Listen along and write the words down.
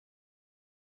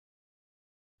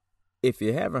If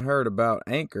you haven't heard about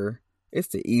Anchor, it's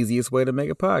the easiest way to make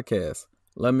a podcast.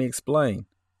 Let me explain.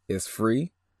 It's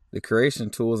free. The creation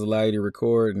tools allow you to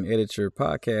record and edit your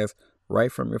podcast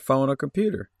right from your phone or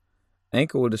computer.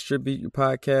 Anchor will distribute your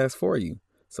podcast for you,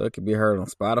 so it can be heard on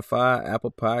Spotify,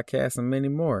 Apple Podcasts, and many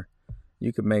more.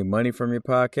 You can make money from your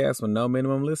podcast with no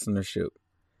minimum listenership.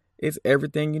 It's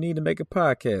everything you need to make a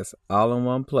podcast, all in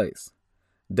one place.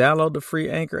 Download the free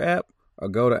Anchor app or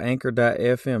go to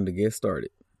anchor.fm to get started.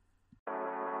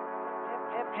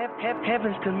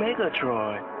 Heavens to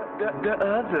Megatron. The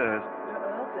others.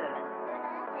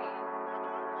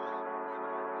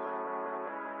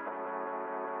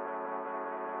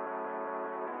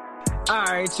 All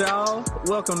right, y'all.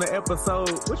 Welcome to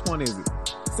episode, which one is it?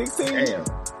 16? Damn.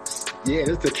 Yeah, this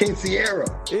is the King Sierra.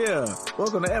 Yeah.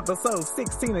 Welcome to episode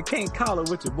 16 of Can't Call It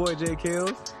with your boy Jay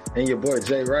Kills. And your boy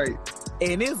Jay Wright.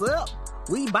 And it's up.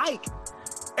 We bike.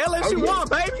 LSU won,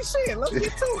 baby. Shit, let's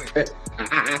get to it.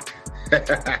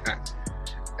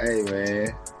 Hey,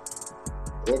 man.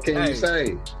 What can you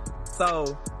say?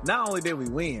 So, not only did we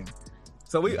win,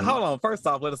 so we hold on. First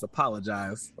off, let us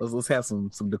apologize. Let's have some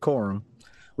decorum.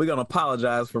 We're gonna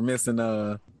apologize for missing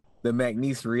the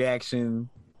McNeese reaction.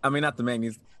 I mean, not the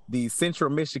McNeese, the Central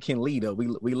Michigan leader.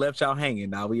 We left y'all hanging.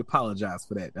 Now we apologize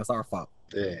for that. That's our fault.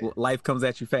 Yeah. Life comes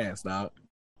at you fast, dog.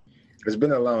 It's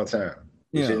been a long time.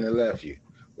 We shouldn't have left you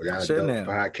without a dope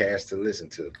podcast to listen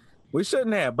to. We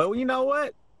shouldn't have, but you know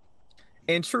what?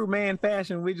 In true man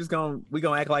fashion, we gonna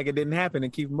act like it didn't happen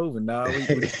and keep moving, dog.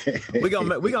 We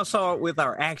gonna show it with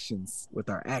our actions. Oh,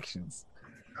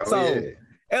 so yeah.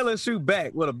 LSU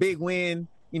back with a big win.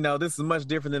 You know, this is much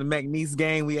different than the McNeese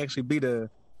game. We actually beat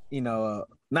not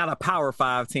a Power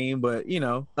 5 team, but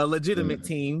a legitimate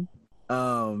team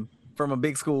from a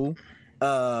big school.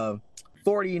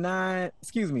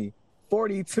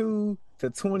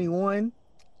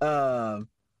 42-21.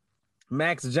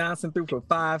 Max Johnson threw for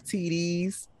 5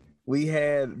 TDs. We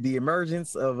had the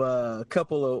emergence of a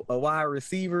couple of wide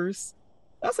receivers.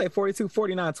 I'll say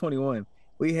 49-21.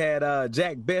 We had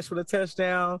Jack Bech with a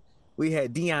touchdown. We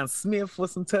had Deion Smith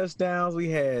with some touchdowns. We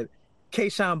had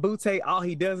Kayshon Boutte. All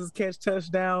he does is catch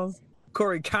touchdowns.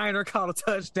 Corey Kiner caught a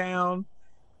touchdown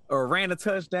or ran a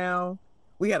touchdown.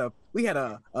 We had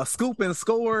a scoop and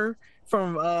score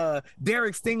from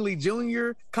Derek Stingley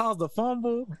Jr. caused a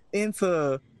fumble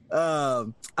into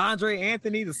Andre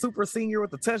Anthony, the super senior,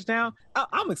 with the touchdown.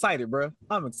 I'm excited, bro.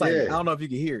 I'm excited. Yeah. I don't know if you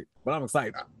can hear it, but I'm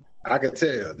excited. I can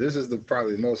tell. This is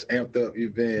probably the most amped up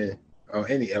you've been on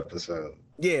any episode.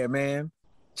 Yeah, man.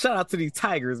 Shout out to these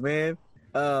Tigers, man.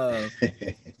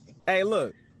 Hey,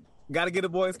 look, got to get the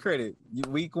boys credit.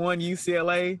 Week 1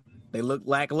 UCLA, they looked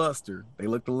lackluster. They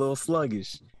looked a little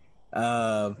sluggish.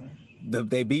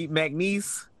 They beat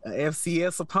McNeese, a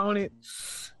FCS opponent.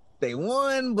 They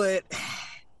won, but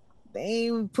they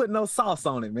ain't put no sauce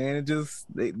on it, man. It just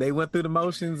they went through the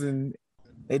motions and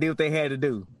they did what they had to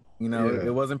do.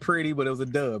 It wasn't pretty, but it was a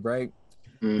dub, right?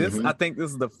 Mm-hmm. I think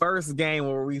this is the first game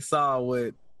where we saw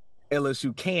what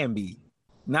LSU can be.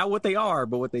 Not what they are,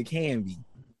 but what they can be.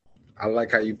 I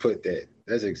like how you put that.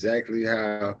 That's exactly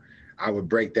how I would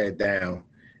break that down,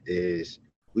 is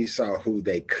we saw who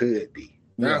they could be.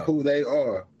 Not who they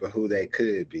are, but who they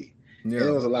could be. Yeah. And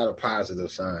there was a lot of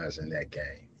positive signs in that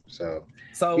game. So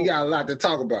we got a lot to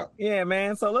talk about. Yeah,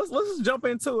 man. So let's just jump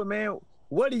into it, man.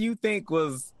 What do you think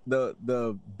was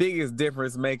the biggest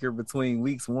difference maker between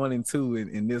weeks 1 and 2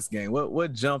 in this game?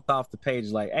 What jumped off the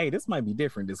page like, hey, this might be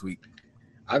different this week?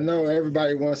 I know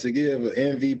everybody wants to give an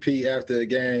MVP after a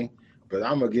game, but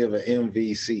I'm going to give an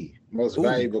MVC, most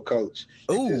valuable coach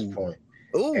at this point.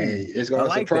 Ooh, and it's going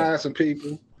to surprise some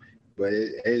people, but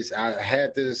I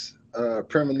had this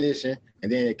premonition, and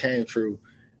then it came true.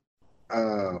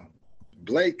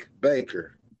 Blake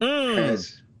Baker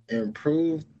has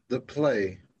improved the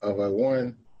play of a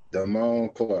one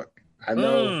Damone Clark. I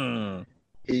know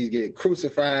he get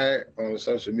crucified on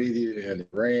social media and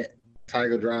rant,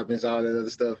 Tiger droppings, all that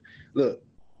other stuff. Look,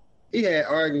 he had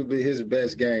arguably his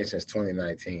best game since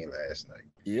 2019 last night.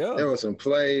 Yeah. There were some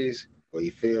plays where he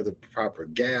filled the proper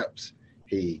gaps.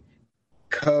 He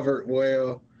covered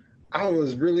well. I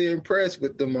was really impressed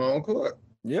with Damone Clark.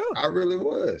 Yeah, I really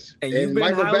was. And you've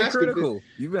been highly critical.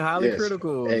 You've been highly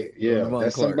critical. Hey, yeah,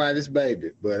 that's somebody's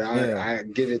baby. But I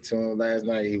give it to him last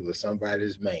night. He was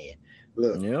somebody's man.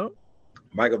 Look,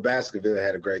 Michael Baskerville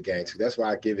had a great game too. That's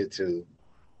why I give it to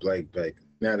Blake Baker.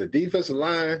 Now the defensive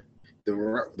line,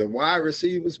 the wide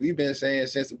receivers, we've been saying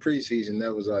since the preseason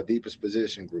that was our deepest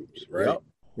position groups, right?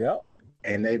 Yep.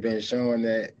 And they've been showing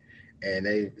that, and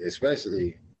they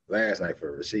especially last night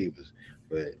for receivers,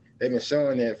 but they've been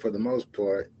showing that for the most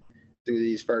part through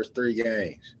these first 3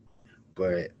 games.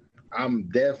 But I'm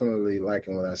definitely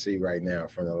liking what I see right now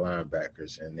from the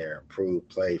linebackers and their improved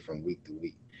play from week to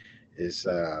week. It's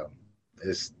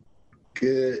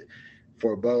good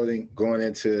foreboding going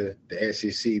into the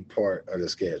SEC part of the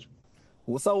schedule.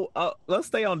 Well, so let's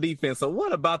stay on defense. So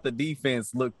what about the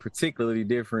defense looked particularly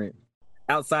different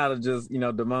outside of just,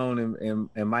 Damone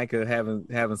and Micah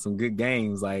having some good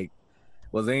games? Like,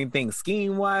 was there anything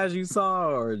scheme wise you saw,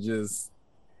 or just?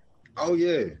 Oh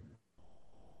yeah,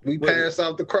 we passed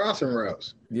off the crossing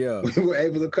routes. Yeah, we were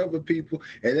able to cover people,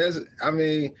 and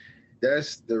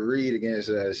that's the read against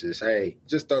us. Is hey,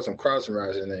 just throw some crossing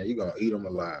routes in there, you're gonna eat them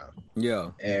alive.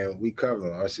 Yeah, and we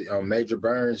covered them. I see on Major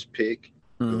Burns' pick,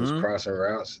 it was crossing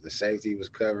routes. The safety was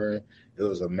covering. It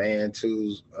was a man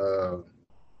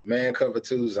cover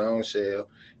two zone shell,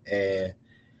 and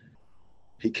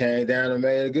he came down and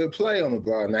made a good play on the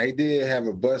ball. Now he did have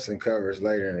a busting coverage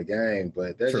later in the game,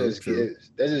 but that just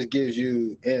gives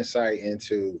you insight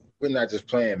into we're not just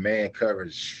playing man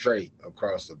coverage straight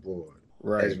across the board,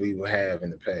 right, as we would have in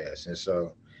the past. And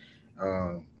so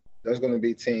there's going to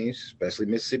be teams, especially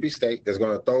Mississippi State, that's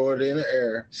going to throw it in the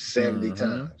air 70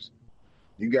 times.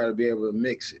 You got to be able to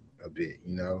mix it a bit,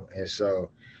 And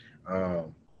so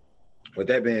with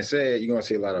that being said, you're going to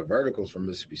see a lot of verticals from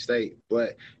Mississippi State,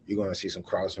 but you're going to see some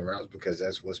crossing routes because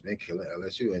that's what's been killing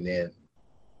LSU. And then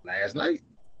last night,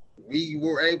 we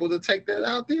were able to take that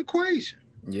out the equation.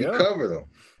 Yeah. We covered them.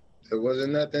 There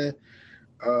wasn't nothing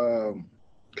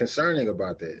concerning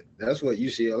about that. That's what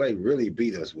UCLA really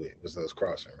beat us with, was those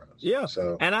crossing routes. Yeah.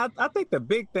 So, and I think the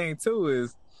big thing, too,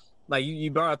 is like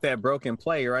you brought up that broken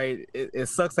play, right? It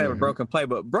sucks to have a broken play,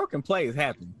 but broken plays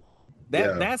happen.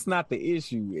 That's not the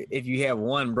issue. If you have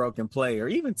one broken play or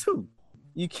even two,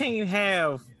 you can't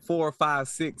have 4, 5,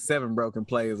 6, 7 broken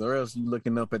plays, or else you're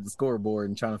looking up at the scoreboard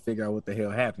and trying to figure out what the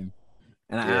hell happened.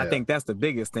 And I think that's the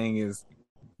biggest thing is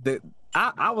that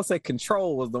I would say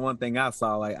control was the one thing I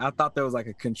saw. Like I thought there was like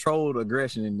a controlled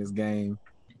aggression in this game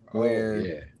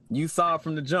where you saw it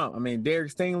from the jump. I mean,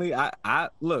 Derek Stingley,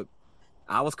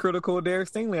 I was critical of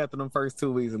Derek Stingley after them first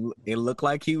 2 weeks. It looked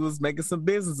like he was making some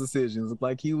business decisions. It looked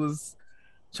like he was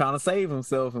trying to save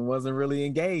himself and wasn't really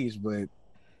engaged. But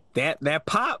that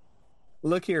pop,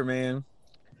 look here, man.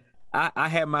 I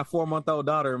had my 4-month-old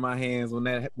daughter in my hands when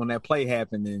that play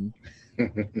happened, and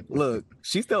look,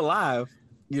 she's still alive.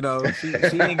 She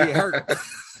didn't get hurt.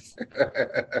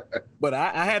 But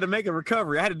I had to make a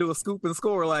recovery. I had to do a scoop and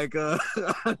score like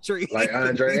Andre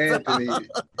Anthony.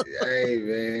 Hey,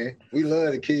 man. We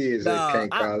love the kids that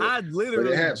can't call it. I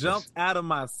literally jumped out of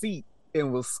my seat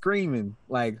and was screaming,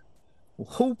 like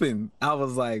hooping. I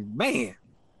was like, man,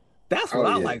 that's what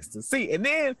I likes to see. And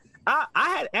then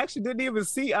I didn't even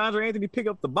see Andre Anthony pick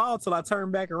up the ball till I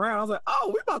turned back around. I was like,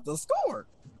 oh, we're about to score.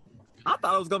 I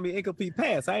thought it was going to be an incomplete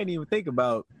pass. I didn't even think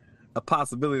about a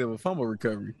possibility of a fumble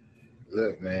recovery.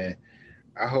 Look, man,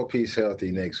 I hope he's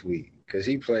healthy next week because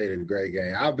he played a great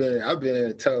game. I've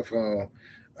been tough on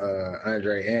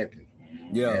Andre Anthony.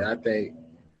 Yeah. And I think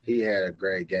he had a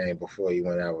great game before he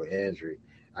went out with injury.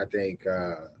 I think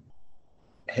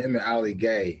him and Ali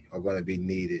Gay are going to be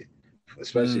needed,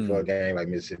 especially for a game like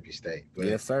Mississippi State. But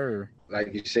yes, sir.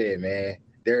 Like you said, man,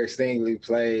 Derek Stingley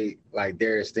played like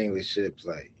Derek Stingley should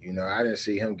play. I didn't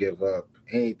see him give up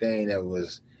anything that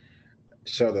was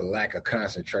showed a lack of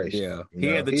concentration. Yeah, he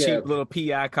had the cheap little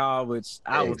PI call, which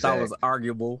I thought was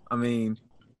arguable. I mean,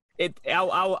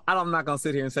 I'm not gonna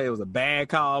sit here and say it was a bad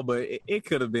call, but it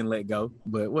could have been let go.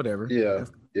 But whatever. Yeah.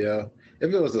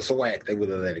 If it was a SWAC, they would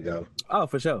have let it go. Oh,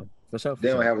 for sure. They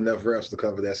don't have enough refs to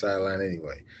cover that sideline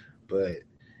anyway. But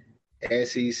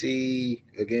SEC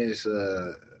against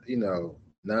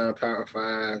non-Power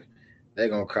 5, they're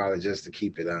gonna call it just to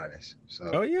keep it honest.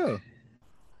 So. Oh yeah.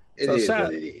 It is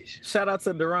what it is. Shout out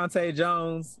to Durante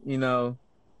Jones. I'm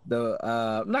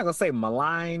not gonna say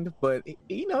maligned, but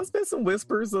it's been some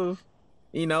whispers of,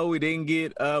 we didn't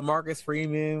get Marcus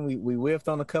Freeman. We whiffed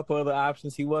on a couple other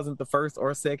options. He wasn't the first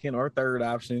or second or third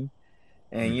option.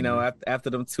 And after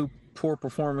them 2 poor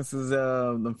performances,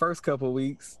 the first couple of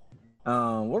weeks,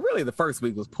 really the first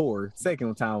week was poor.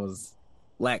 Second time was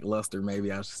lackluster,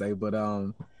 maybe I should say. But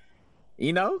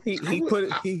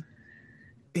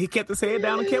he kept his head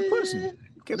down and kept pushing.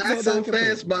 Not so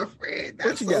fast, my friend.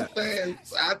 Not so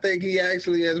fast. I think he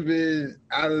actually has been,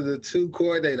 out of the 2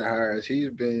 coordinator hires, he's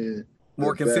been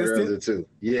more consistent. Of the 2.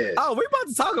 Yeah. Oh, we about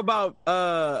to talk about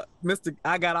Mr.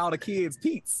 I Got All the Kids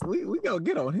Pete's. We gonna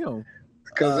get on him.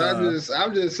 Because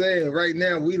I'm just saying, right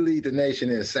now we lead the nation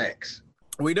in sacks.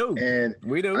 We do. And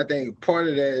we do. I think part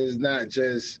of that is not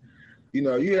just, you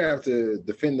have to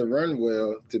defend the run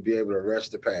well to be able to rush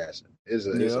the passer. It's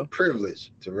a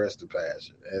privilege to rush the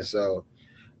passer. And so,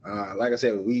 like I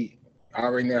said, we I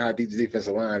already know how deep the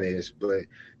defensive line is, but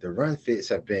the run fits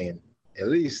have been, at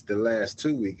least the last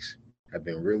 2 weeks, have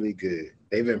been really good.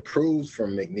 They've improved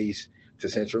from McNeese to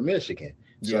Central Michigan.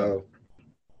 Yeah. So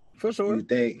for sure, you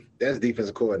think that's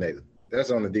defensive coordinator.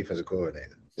 That's on the defensive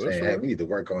coordinator. For saying, sure. hey, we need to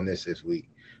work on this week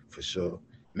for sure.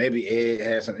 Maybe Ed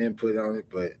has some input on it,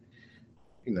 but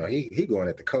you know, he going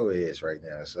at the co-eds right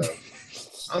now. So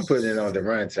I'm putting it on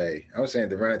Durante. I'm saying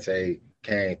Durante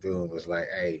came through and was like,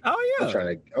 hey, oh yeah,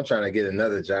 I'm trying to get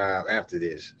another job after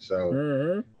this.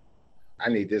 So I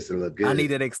need this to look good. I need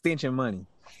that extension money.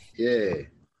 Yeah.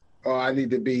 Or I need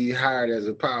to be hired as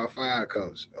a Power 5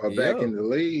 coach or back in the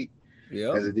league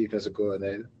as a defensive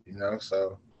coordinator, you know?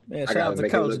 So man, shout out to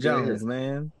Coach Jones,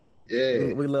 man.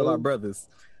 Yeah. We love our brothers.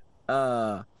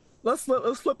 Let's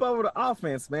flip over to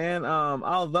offense, man.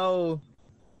 Although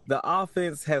the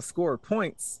offense has scored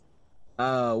points,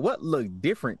 what looked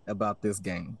different about this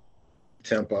game?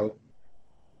 Tempo.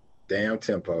 Damn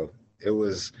tempo. It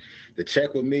was the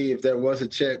check with me, if there was a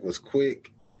check, was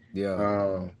quick.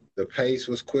 Yeah. The pace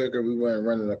was quicker. We weren't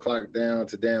running the clock down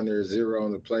to damn near 0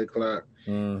 on the play clock.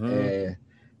 And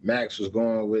Max was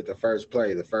going with the first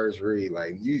play, the first read.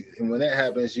 And when that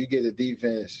happens, you get a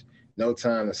defense no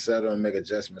time to settle and make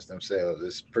adjustments themselves.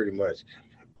 It's pretty much,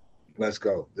 let's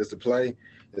go. This the play.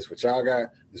 This what y'all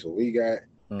got. This what we got.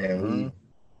 And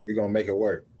we're going to make it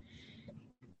work.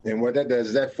 And what that does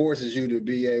is that forces you to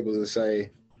be able to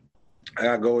say, I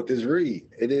got to go with this read.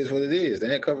 It is what it is.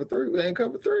 They ain't cover 3. We ain't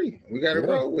cover 3. We got to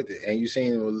roll with it. And you're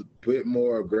seeing a bit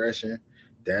more aggression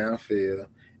downfield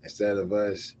instead of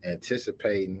us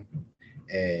anticipating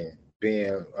and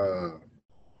being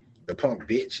the punk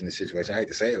bitch in the situation. I hate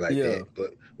to say it like that,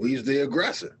 but we was the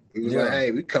aggressor. We was like,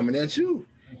 hey, we coming at you.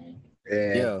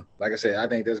 And like I said, I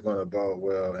think that's going to bode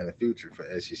well in the future for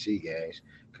SEC games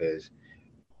because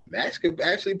Max could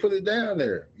actually put it down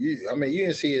there. You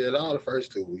didn't see it at all the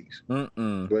first 2 weeks.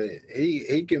 But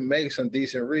he can make some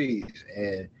decent reads.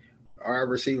 And our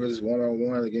receivers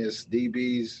one-on-one against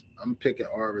DBs, I'm picking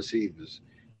our receivers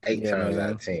 8 times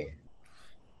out of 10.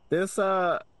 This,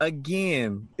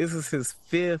 again, this is his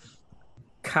 5th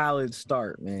college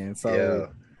start, man. So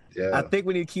I think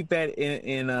we need to keep that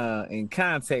in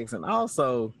context. And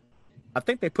also, I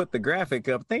think they put the graphic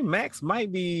up. I think Max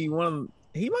might be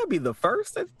he might be the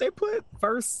first that they put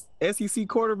first SEC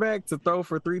quarterback to throw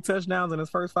for 3 touchdowns in his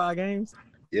first 5 games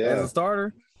as a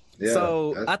starter. Yeah,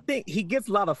 so I think he gets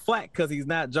a lot of flack because he's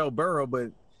not Joe Burrow,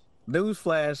 but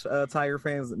newsflash, Tiger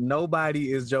fans,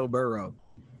 nobody is Joe Burrow.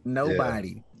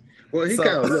 Nobody. Yeah. Well, he kind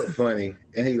of looked funny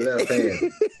and he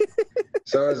left-handed.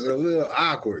 So it's a little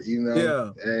awkward, you know?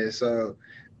 Yeah. And so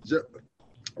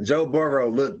Joe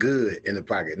Burrow looked good in the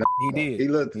pocket. No, he did. He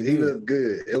looked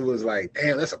good. It was like,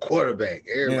 damn, that's a quarterback.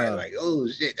 Everybody like, oh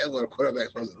shit, that's what a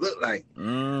quarterback's supposed to look like.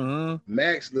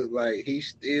 Max looked like he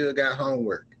still got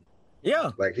homework.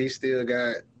 Yeah. Like he still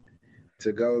got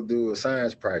to go do a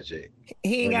science project.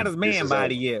 He ain't got his man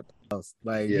body yet.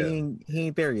 Like he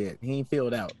ain't there yet. He ain't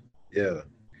filled out. Yeah.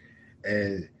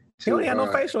 And he don't have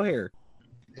no facial hair.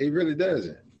 He really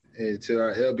doesn't. And to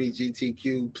our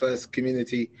LGBTQ plus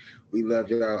community, we love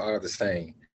y'all all the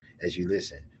same as you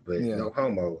listen. But no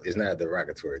homo is not a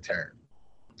derogatory term.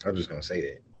 I'm just gonna say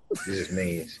that. It just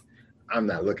means I'm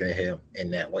not looking at him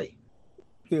in that way.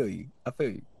 I feel you.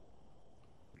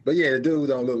 But yeah, the dude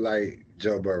don't look like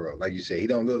Joe Burrow. Like you said, he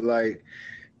don't look like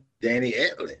Danny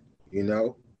Etling, you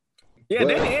know? Yeah,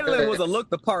 Danny Etling was a look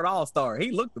the part all-star.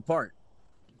 He looked the part.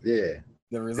 Yeah.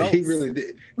 The results. He really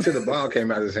did. Till the ball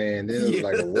came out of his hand, then it was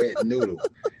like a wet noodle.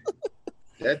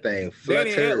 That thing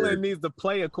fluttered. Danny Etling needs to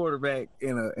play a quarterback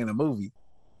in a movie.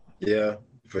 Yeah,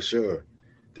 for sure.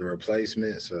 The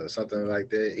Replacements or something like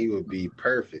that, he would be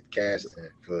perfect casting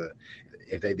for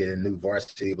if they did a new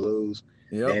Varsity Blues.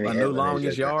 Yep, Danny a new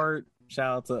Longest Yard.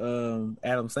 Shout out to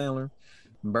Adam Sandler,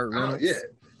 Burt Reynolds.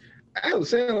 Adam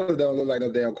Sandler don't look like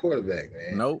no damn quarterback,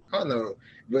 man. Nope. I don't know.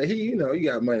 But he, you know, you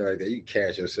got money like that. You can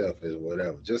cash yourself as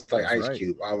whatever. Just like Ice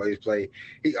Cube always play.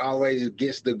 He always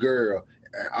gets the girl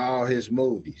in all his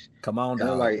movies. Come on,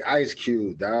 dog. Like Ice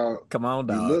Cube, dog. Come on,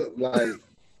 dog. You look like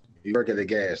you work at a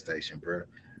gas station, bro.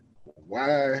 Why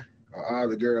are all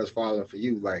the girls falling for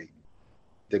you? Like,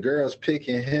 the girls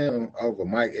picking him over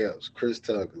Mike Epps, Chris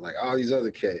Tucker, like all these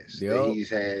other cats that he's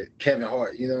had, Kevin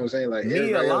Hart, you know what I'm saying? Like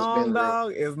Nia Long,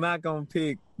 dog, is not going to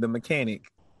pick the mechanic.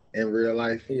 In real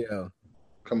life? Yeah.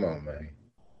 Come on, man.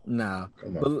 Nah.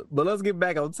 Come on. But let's get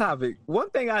back on topic. One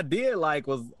thing I did like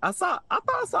was I thought I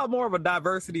saw more of a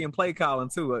diversity in play calling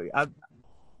too.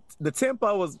 The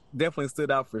tempo was definitely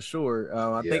stood out for sure.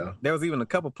 I think there was even a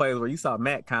couple plays where you saw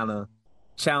Matt kind of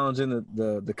challenging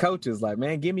the coaches, like,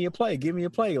 man, give me a play.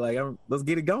 Like, let's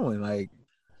get it going. Like,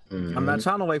 I'm not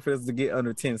trying to wait for this to get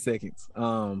under 10 seconds.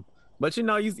 But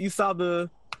you saw the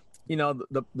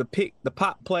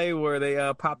pop play where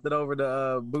they popped it over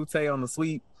to Butte on the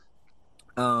sweep.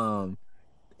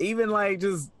 Even like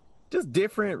just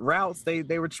different routes.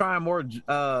 They were trying more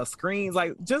screens.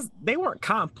 Like they weren't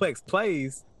complex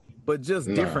plays, but just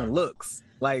different looks.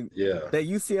 Like that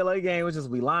UCLA game was just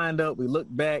we lined up, we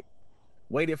looked back,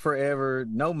 waited forever,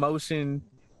 no motion.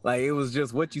 Like it was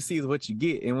just what you see is what you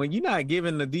get. And when you're not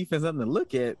giving the defense something to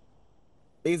look at,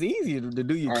 it's easier to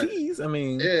do your keys. I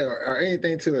mean, or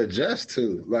anything to adjust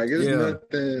to. Like it's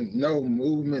nothing, no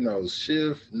movement, no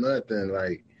shift, nothing.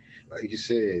 Like you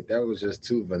said, that was just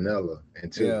too vanilla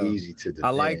and too easy to defend. I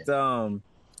liked, I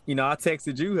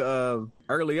texted you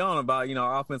early on about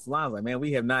our offensive lines. Like, man,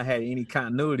 we have not had any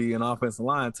continuity in offensive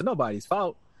line to nobody's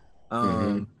fault.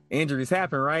 Injuries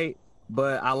happen, right?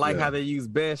 But I like how they use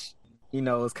Besh.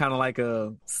 It's kind of like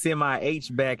a semi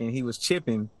H-back, and he was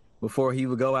chipping before he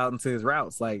would go out into his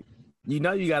routes. Like, you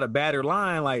got a battered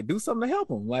line. Like, do something to help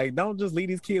him. Like, don't just leave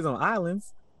these kids on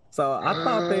islands. So I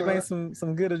thought they made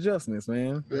some good adjustments,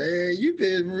 man. Man, you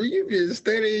been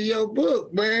studying your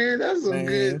book, man. That's some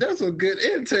good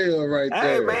intel right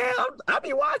there. Hey, man, I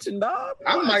be watching, dog.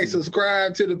 I might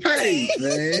subscribe to the page,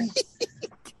 man.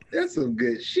 That's some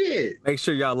good shit. Make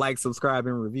sure y'all like, subscribe,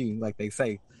 and review, like they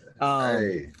say.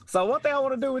 So one thing I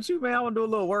want to do with you, man, I want to do a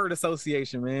little word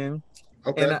association, man.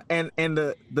 Okay. And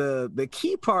the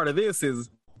key part of this is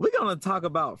we're gonna talk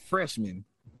about freshmen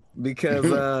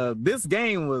because this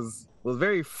game was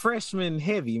very freshman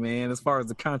heavy, man, as far as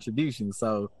the contribution.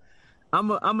 So I'm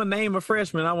a name a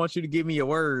freshman. I want you to give me a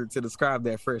word to describe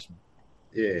that freshman.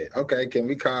 Yeah. Okay. Can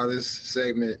we call this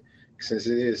segment, since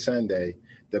it is Sunday,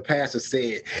 the pastor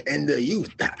said, and the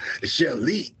youth shall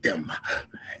lead them.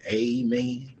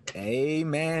 Amen.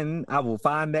 Amen. I will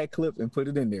find that clip and put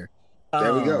it in there.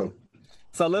 There we go.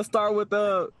 So let's start with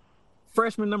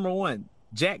freshman number 1,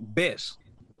 Jack Besh.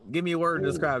 Give me a word to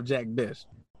describe Jack Besh.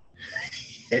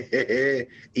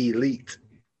 Elite.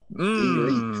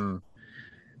 Elite.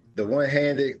 The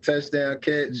one-handed touchdown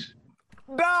catch.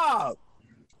 Dog.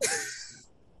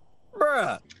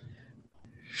 Bruh.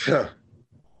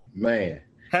 Man.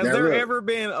 Has there ever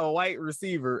been a white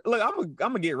receiver? Look, I'm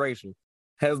gonna get racial.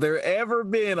 Has there ever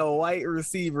been a white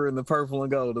receiver in the purple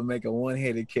and gold to make a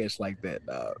one-handed catch like that,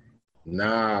 dog?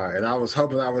 Nah, and I was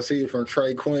hoping I would see it from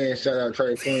Trey Quinn. Shout out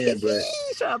Trey Quinn, but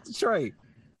shout out to Trey.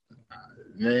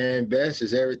 Man, Besh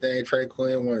is everything Trey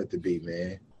Quinn wanted to be,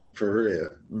 man. For real.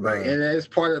 Right. Like, and that's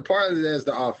part of that's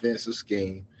the offensive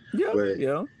scheme.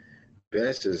 Yeah.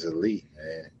 Besh is elite,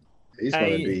 man.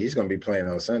 He's gonna be playing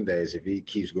on Sundays if he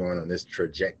keeps going on this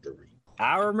trajectory.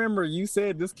 I remember you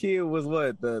said this kid was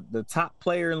the top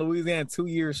player in Louisiana 2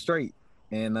 years straight,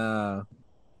 and I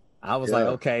was like,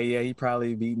 okay, yeah, he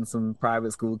probably beating some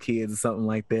private school kids or something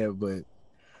like that. But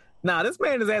this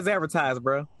man is as advertised,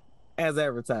 bro, as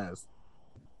advertised.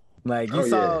 Like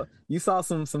you saw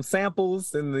some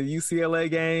samples in the UCLA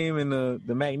game and the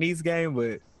McNeese game,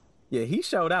 but yeah, he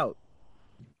showed out.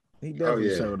 He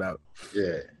definitely showed out.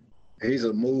 Yeah. He's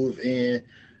a move in,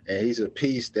 and he's a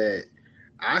piece that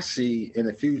I see in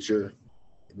the future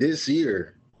this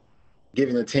year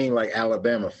giving a team like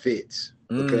Alabama fits,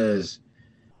 because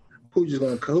who's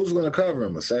going to cover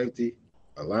him? A safety,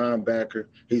 a linebacker.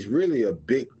 He's really a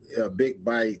big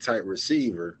body type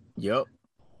receiver. Yep.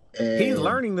 And he's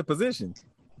learning the position.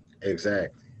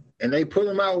 Exactly. And they put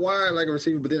him out wide like a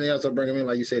receiver, but then they also bring him in,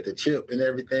 like you said, the chip and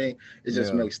everything. It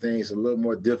just makes things a little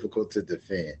more difficult to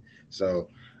defend. So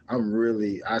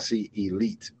I see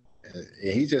elite,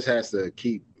 and he just has to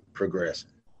keep progressing.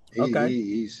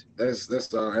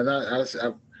 That's all. And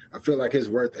I feel like his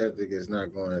work ethic is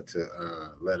not going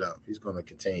to let up. He's going to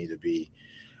continue to be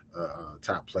a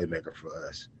top playmaker for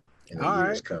us in the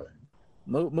years coming.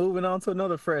 Moving on to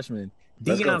another freshman,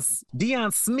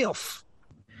 Deion Smith.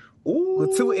 Ooh.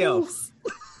 With 2 F's.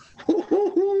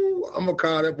 I'm gonna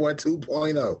call that boy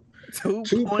 2.0.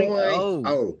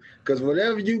 2.0. Because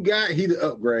whatever you got, he the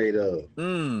upgrade of.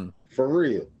 For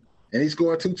real. And he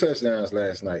scored 2 touchdowns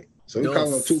last night. So we call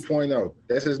him 2.0.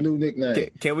 That's his new nickname.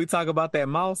 Can we talk about that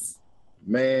mouse?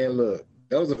 Man, look.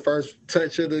 That was the first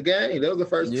touch of the game. That was the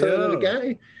first touch of the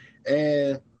game.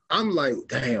 And I'm like,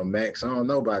 damn, Max, I don't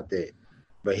know about that.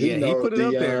 But he knows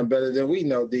Deion better than we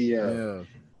know Deion.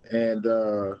 Yeah. And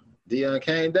Deion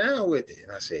came down with it.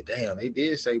 And I said, damn, they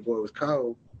did say boy it was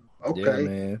cold.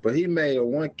 Okay. Yeah, but he made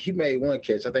one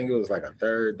catch. I think it was like a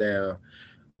 3rd down.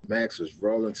 Max was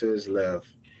rolling to his left,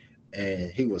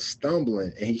 and he was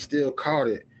stumbling, and he still caught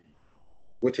it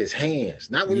with his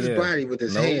hands. Not with his body, with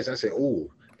his hands. I said, ooh,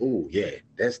 oh yeah,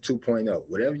 that's 2.0.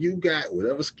 Whatever you got,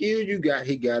 whatever skill you got,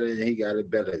 he got it, and he got it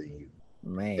better than you.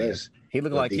 Man, he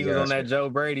looked like he was on that Joe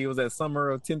Brady. It was that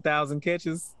summer of 10,000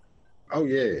 catches. Oh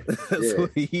yeah,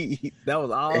 yeah. That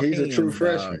was all. And he's hands, a true dog.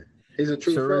 freshman. He's a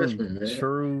true freshman, man.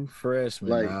 True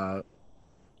freshman, like, dog.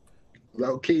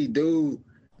 Low key, dude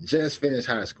just finished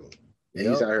high school. And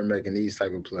he's out here making these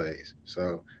type of plays.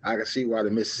 So I can see why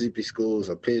the Mississippi schools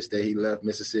are pissed that he left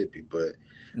Mississippi, but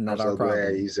not I'm so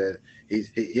glad he's it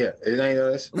ain't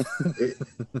us.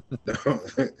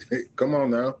 Come on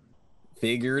now.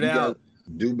 Figure it out.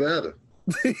 Do better.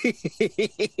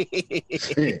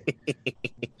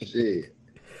 Shit.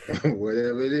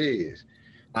 Whatever it is.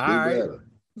 All right. Better.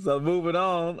 So moving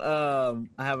on,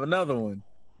 I have another one.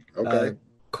 Okay.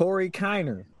 Corey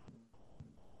Kiner.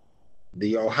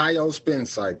 The Ohio spin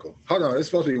cycle. Hold on, it's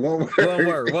supposed to be one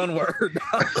word. One word.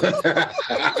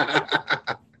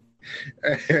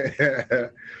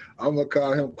 I'm gonna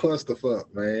call him clusterfuck,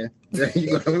 man.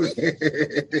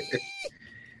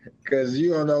 Because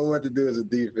you don't know what to do as a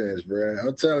defense, bro.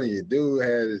 I'm telling you,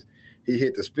 dude he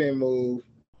hit the spin move.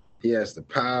 He has the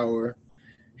power.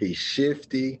 He's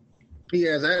shifty. He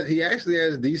actually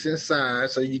has decent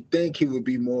size, so you think he would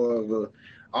be more of a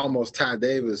almost Ty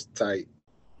Davis type.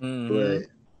 Mm-hmm. But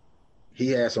he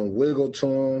has some wiggle to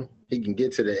him. He can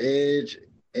get to the edge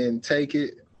and take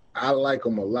it. I like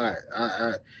him a lot.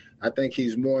 I think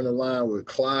he's more in the line with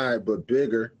Clyde, but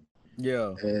bigger.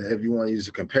 Yeah. And if you want to use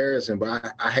a comparison,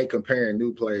 but I hate comparing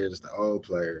new players to old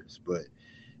players. But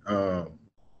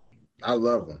I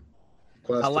love him.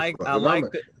 I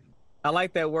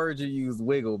like that word you used,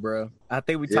 wiggle, bro. I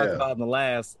think we talked about in the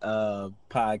last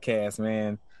podcast,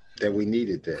 man. That we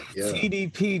needed that. Yeah.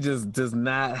 TDP just does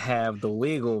not have the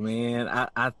wiggle, man.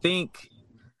 I think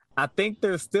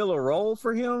there's still a role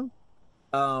for him,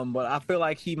 but I feel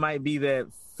like he might be that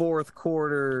fourth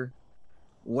quarter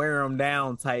wear him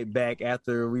down type back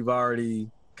after we've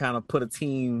already kind of put a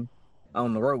team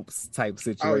on the ropes type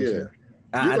situation.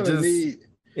 Oh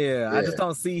yeah. I just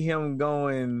don't see him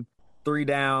going 3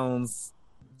 downs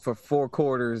for 4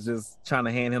 quarters, just trying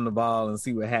to hand him the ball and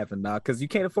see what happened, dog. Because you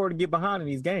can't afford to get behind in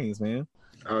these games, man.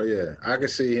 Oh yeah, I can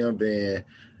see him being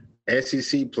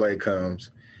SEC play comes,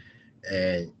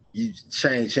 and you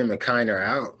change him and Kiner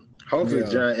out. Hopefully,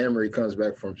 John Emery comes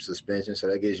back from suspension, so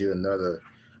that gives you another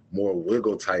more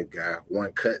wiggle type guy,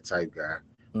 one cut type guy.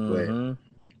 Mm-hmm. But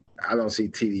I don't see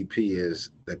TDP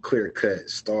as the clear cut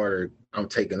starter. I'm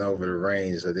taking over the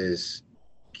reins of this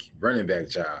running back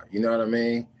job. You know what I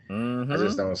mean? Mm-hmm. I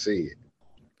just don't see it.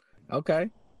 Okay.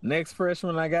 Next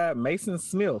freshman I got Mason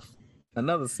Smith.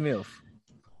 Another Smith.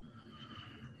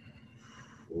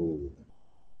 Ooh.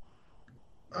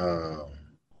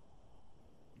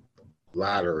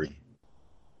 Lottery.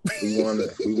 We won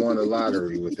a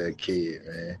lottery with that kid,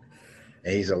 man.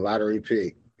 And he's a lottery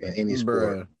pick in any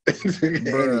sport.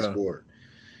 Any sport.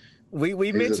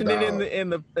 We mentioned it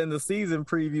in the season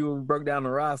preview when we broke down the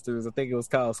rosters. I think it was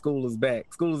called School is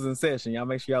Back. School is in session. Y'all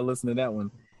make sure y'all listen to that one.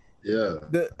 Yeah.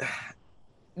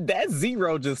 That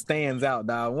zero just stands out,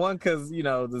 dog. One, because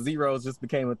the zeros just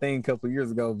became a thing a couple of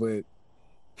years ago, but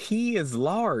he is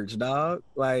large, dog.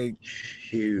 Like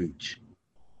huge.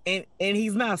 And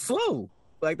he's not slow.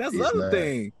 Like that's the other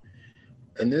thing.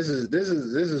 And this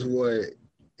is what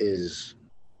is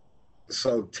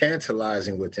so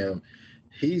tantalizing with him.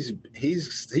 He's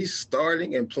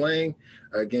starting and playing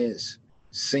against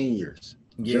seniors,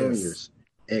 juniors,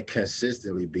 and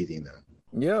consistently beating them.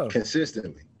 Yeah.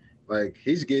 Consistently. Like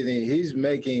he's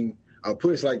making a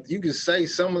push. Like you could say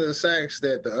some of the sacks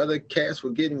that the other cats were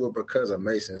getting were because of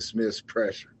Mason Smith's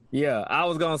pressure. Yeah, I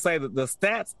was gonna say that the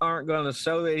stats aren't gonna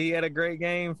show that he had a great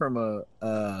game from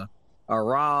a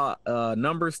raw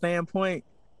number standpoint,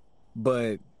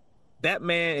 but that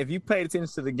man, if you paid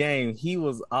attention to the game, he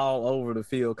was all over the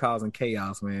field causing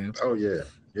chaos, man. Oh yeah.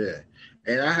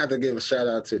 And I have to give a shout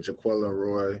out to Jaquelin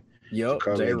Roy. Yep,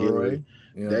 Jay Roy.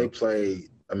 Yeah. They played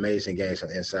amazing games on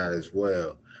the inside as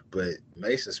well. But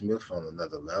Mason Smith on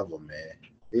another level, man.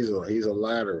 He's a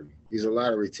lottery. He's a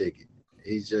lottery ticket.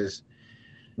 He's just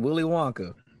Willy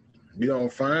Wonka. You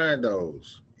don't find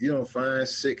those. You don't find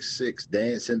 6'6"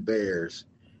 dancing bears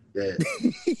that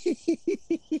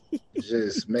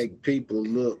just make people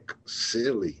look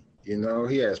silly.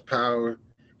 He has power.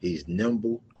 He's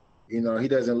nimble. He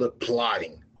doesn't look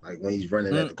plotting like when he's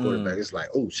running at the quarterback. It's like,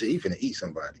 oh shit, he finna eat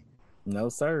somebody. No,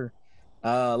 sir.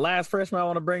 Last freshman I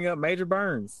want to bring up, Major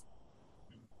Burns.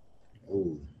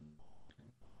 Ooh.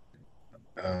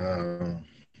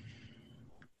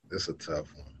 This is a tough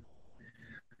one.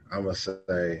 I'm going to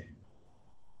say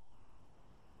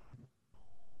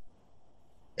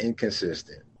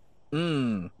inconsistent.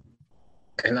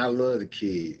 And I love the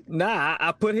kid. Nah,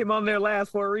 I put him on there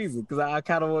last for a reason because I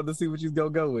kind of wanted to see what you's gonna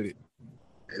go with it.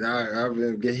 And I've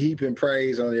been heaping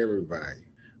praise on everybody,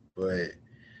 but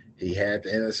he had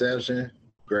the interception.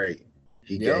 Great.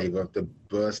 He gave up the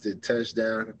busted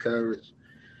touchdown coverage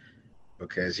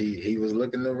because he was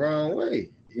looking the wrong way.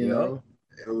 You know,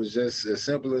 it was just as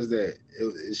simple as that.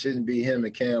 It shouldn't be him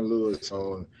and Cam Lewis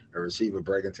on a receiver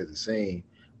breaking to the seam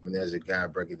when there's a guy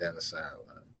breaking down the sideline.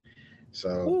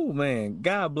 So, oh man,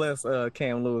 God bless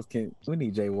Cam Lewis. We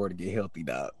need Jay Ward to get healthy,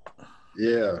 dog?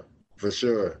 Yeah, for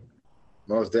sure.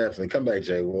 Most definitely. Come back,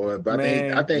 Jay Ward. But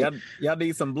man, I think y'all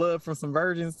need some blood from some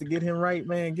virgins to get him right,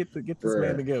 man. Get this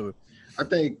man together. I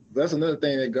think that's another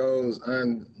thing that goes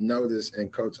unnoticed in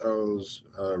Coach O's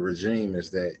regime is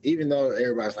that even though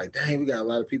everybody's like, dang, we got a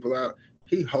lot of people out,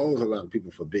 he holds a lot of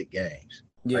people for big games.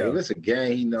 Yeah. Like, if it's a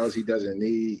game he knows he doesn't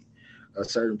need a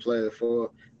certain player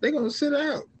for, they're going to sit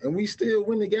out. And we still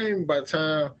win the game by the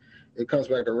time it comes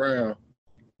back around.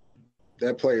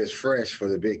 That player is fresh for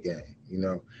the big game, you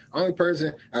know. Only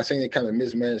person I seen it kind of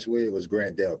mismanaged with was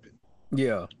Grant Delpit.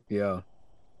 Yeah.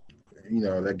 You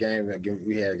know, that game that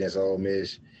we had against Ole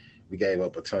Miss, we gave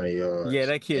up a ton of yards. Yeah,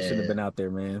 that kid shouldn't have been out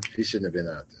there, man. He shouldn't have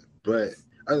been out there. But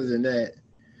other than that,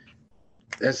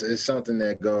 it's something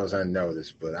that goes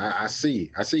unnoticed. But I see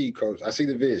you, Coach. I see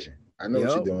the vision. I know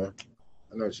what you're doing.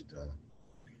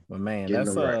 But man,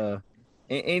 that's right.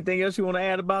 Anything else you want to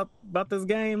add about this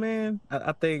game, man?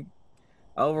 I think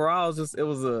overall it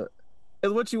was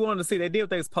what you wanted to see. They did what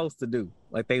they were supposed to do.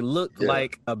 Like they looked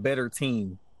like a better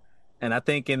team. And I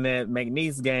think in that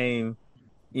McNeese game,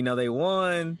 you know, they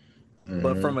won,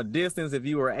 but from a distance, if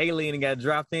you were alien and got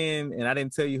dropped in and I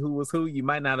didn't tell you who was who, it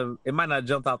might not have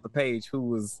jumped off the page who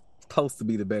was supposed to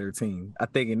be the better team. I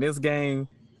think in this game,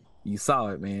 you saw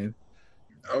it, man.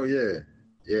 Oh, yeah.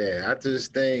 Yeah, I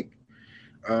just think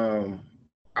I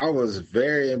was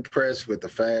very impressed with the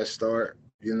fast start,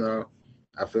 you know.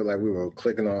 I feel like we were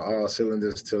clicking on all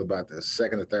cylinders till about the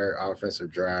second or third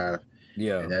offensive drive.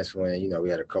 Yeah. And that's when, you know, we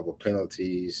had a couple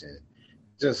penalties and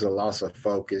just a loss of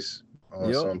focus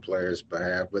on some players'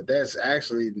 behalf. But that's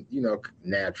actually, you know,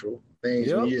 natural.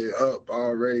 Things when you're up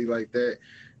already like that,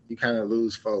 you kind of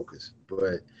lose focus.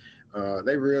 But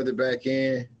they reeled it back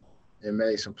in and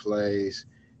made some plays.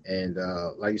 And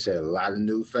like you said, a lot of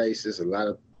new faces, a lot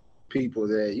of people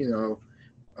that, you know,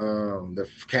 the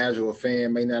casual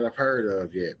fan may not have heard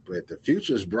of yet. But the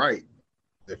future's bright.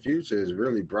 The future is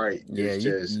really bright. Yeah,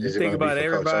 you think about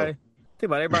everybody. Think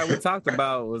about everybody we talked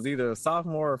about was either a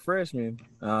sophomore or freshman.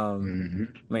 I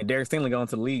mean, Derek Stingley going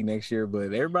to the league next year,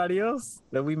 but everybody else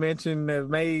that we mentioned that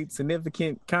made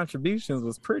significant contributions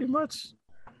was pretty much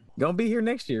gonna be here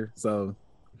next year. So,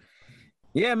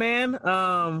 yeah, man.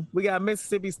 We got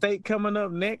Mississippi State coming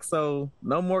up next, so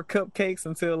no more cupcakes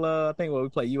until I think we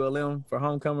play ULM for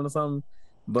homecoming or something.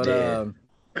 But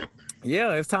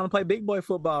yeah, it's time to play big boy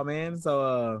football, man.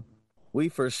 So we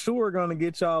for sure going to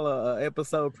get y'all a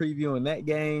episode previewing that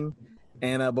game.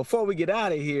 And before we get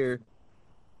out of here,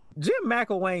 Jim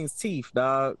McElwain's teeth,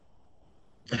 dog.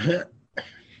 Did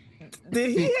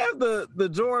he have the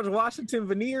George Washington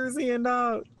veneers in,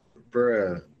 dog?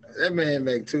 Bruh, that man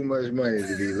make too much money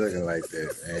to be looking like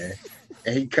that, man.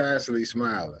 And he constantly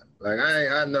smiling. Like,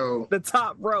 I know. The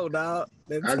top row, dog.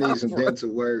 I need some dental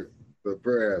work, but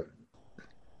bruh,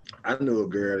 I knew a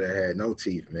girl that had no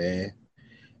teeth, man,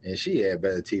 and she had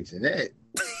better teeth than that.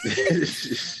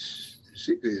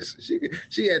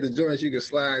 she had the joint she could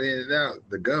slide in and out,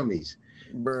 the gummies.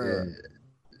 Bruh. And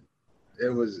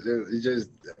it just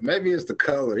maybe it's the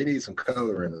color. He needs some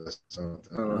color in it or something.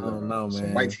 I don't know, man.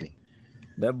 Some whitening.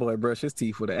 That boy brushed his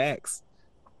teeth with an axe.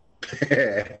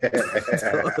 I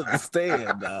don't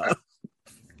understand, dog.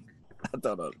 I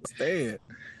don't understand.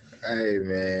 Hey,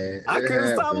 man. I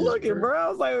couldn't stop looking, bro. I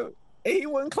was like, he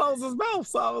wouldn't close his mouth.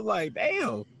 So I was like,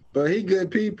 damn. But he good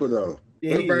people, though.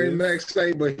 Yeah, what Bernie Mac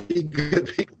say, but he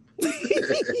good people.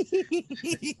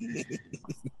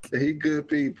 He good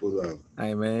people, though.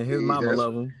 Hey, man, his mama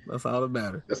love him. That's all that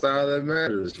matters. That's all that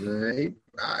matters, man.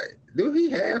 Do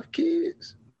he have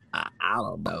kids? I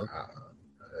don't know.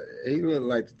 He looked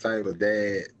like the type of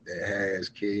dad that has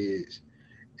kids,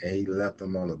 and he left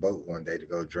them on the boat one day to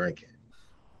go drinking.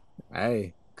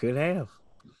 Hey, could have.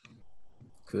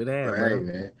 Hey,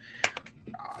 man.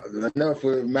 Enough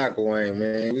with McElwain,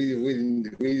 man.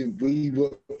 We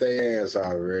whooped their ass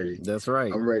already. That's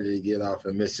right. I'm ready to get off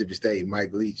of Mississippi State,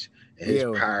 Mike Leach, and his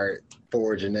pirate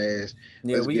foraging ass.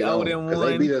 Yeah, we owe them one.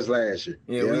 They beat us last year.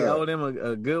 Yeah, we owe them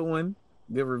a good one.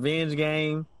 Good revenge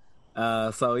game.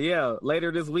 So yeah,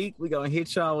 later this week we gonna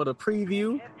hit y'all with a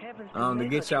preview to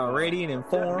get y'all ready and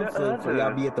informed for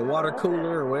y'all be at the water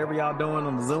cooler or wherever y'all doing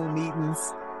on the Zoom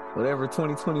meetings, whatever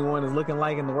 2021 is looking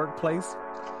like in the workplace.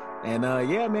 And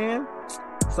yeah, man.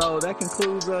 So that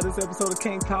concludes this episode of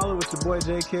Can't Call It with your boy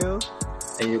Jay Kill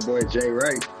and your boy Jay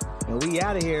Wright. And we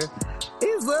out of here.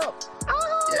 It's up.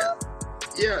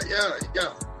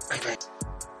 Yeah.